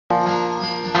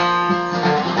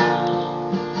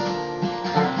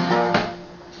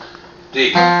D.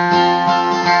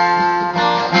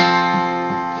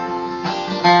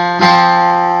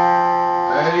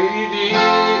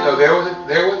 Oh, there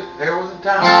was a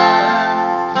time.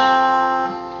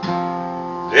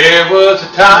 There was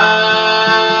a time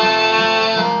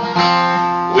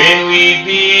when we'd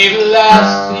be the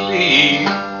last to leave,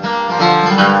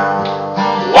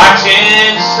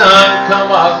 watching the sun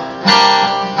come up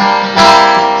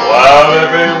while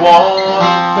everyone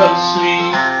fell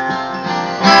asleep.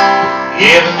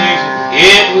 Yeah, the music,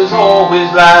 it was always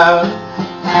loud,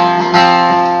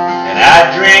 and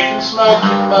I'd drink and smoke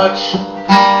too much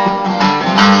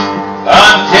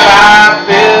until I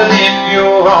fell in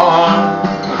your arms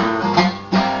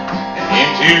and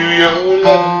into your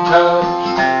loving touch.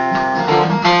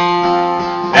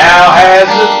 Now as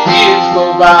the years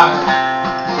go by,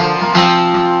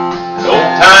 the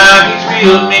old time he's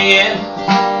reeled me in.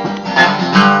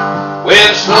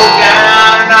 Well, slow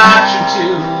down a notch or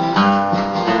two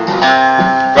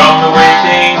from the way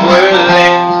things were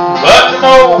then, but the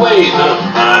more ways of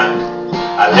mine,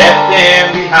 I left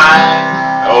them behind.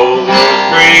 Oh, those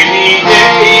crazy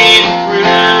days are through.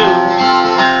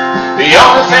 The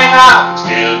only thing I can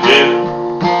still do,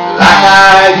 like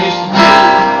I used to do,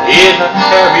 is I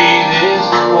carry this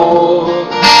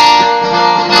forward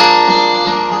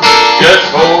just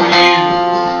for you.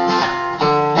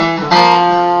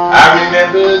 I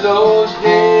remember those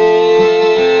days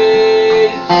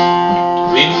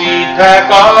when we'd pack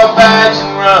our bags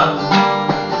and run,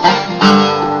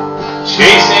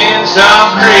 chasing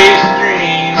some crazy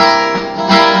dream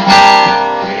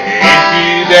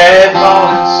into that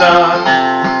morning sun.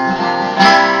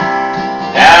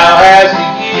 Now as the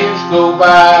years go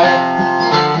by,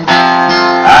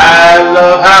 I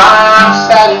love how I'm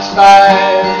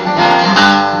satisfied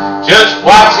just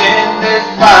watching this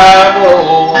fire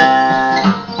roll,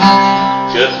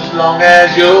 just as long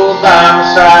as you're by my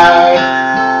side.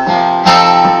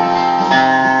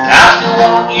 I still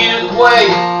want you the way,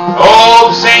 oh,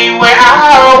 the same way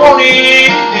I want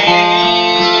it then.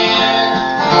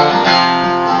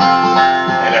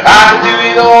 And if I could do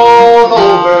it all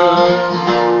over,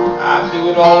 I'd do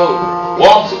it all over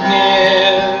once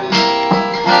again.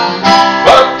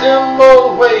 But them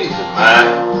old ways of mine,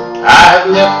 I've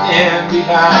left them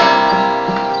behind.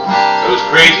 Those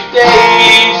crazy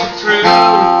days are through.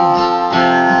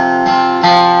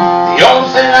 The only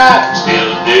thing I can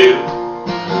still do,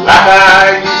 like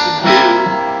I used to do,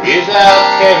 is I'll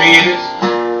carry this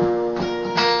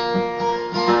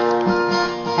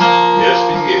just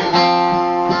for you.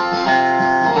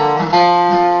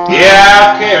 Yeah,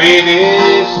 I'll carry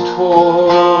this torch